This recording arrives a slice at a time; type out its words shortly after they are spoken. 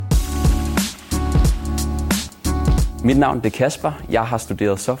Mit navn er Kasper. Jeg har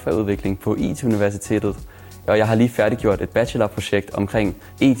studeret softwareudvikling på IT-universitetet, og jeg har lige færdiggjort et bachelorprojekt omkring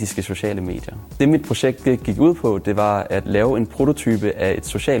etiske sociale medier. Det mit projekt gik ud på, det var at lave en prototype af et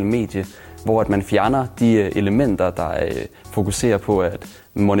socialt medie, hvor man fjerner de elementer, der fokuserer på at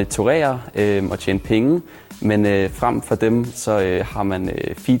monitorere og tjene penge, men frem for dem så har man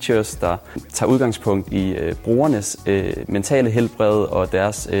features, der tager udgangspunkt i brugernes mentale helbred og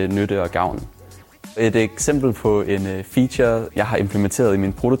deres nytte og gavn. Et eksempel på en feature, jeg har implementeret i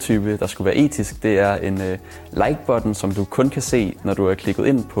min prototype, der skulle være etisk, det er en like-button, som du kun kan se, når du er klikket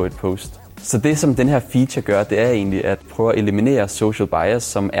ind på et post. Så det, som den her feature gør, det er egentlig at prøve at eliminere social bias,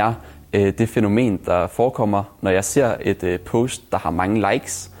 som er det fænomen, der forekommer, når jeg ser et post, der har mange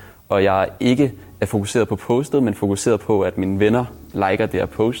likes, og jeg ikke er fokuseret på postet, men fokuseret på, at mine venner liker det her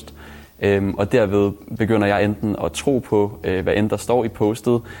post. Og derved begynder jeg enten at tro på, hvad end der står i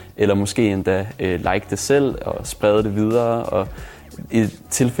postet, eller måske endda like det selv og sprede det videre. Og i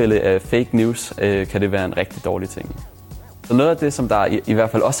tilfælde af fake news kan det være en rigtig dårlig ting. Så noget af det, som der i hvert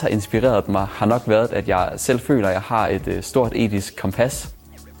fald også har inspireret mig, har nok været, at jeg selv føler, at jeg har et stort etisk kompas.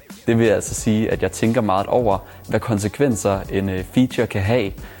 Det vil altså sige, at jeg tænker meget over, hvad konsekvenser en feature kan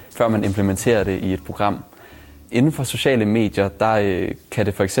have, før man implementerer det i et program. Inden for sociale medier, der kan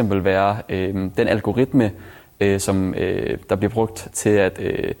det for eksempel være den algoritme, som der bliver brugt til at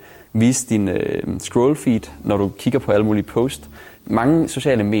vise din scroll feed, når du kigger på alle mulige posts. Mange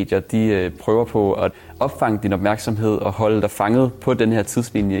sociale medier, de prøver på at opfange din opmærksomhed og holde dig fanget på den her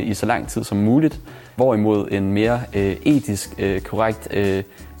tidslinje i så lang tid som muligt. Hvorimod en mere etisk korrekt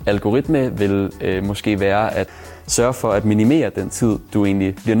algoritme vil måske være at sørge for at minimere den tid, du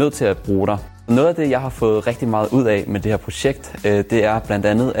egentlig bliver nødt til at bruge der. Noget af det, jeg har fået rigtig meget ud af med det her projekt, det er blandt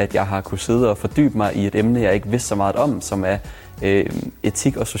andet, at jeg har kunnet sidde og fordybe mig i et emne, jeg ikke vidste så meget om, som er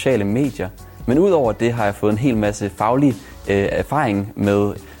etik og sociale medier. Men udover det har jeg fået en hel masse faglig erfaring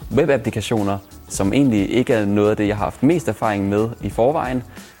med webapplikationer, som egentlig ikke er noget af det, jeg har haft mest erfaring med i forvejen.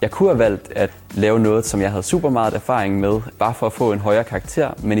 Jeg kunne have valgt at lave noget, som jeg havde super meget erfaring med, bare for at få en højere karakter,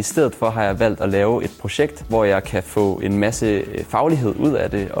 men i stedet for har jeg valgt at lave et projekt, hvor jeg kan få en masse faglighed ud af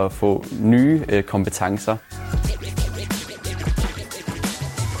det og få nye kompetencer.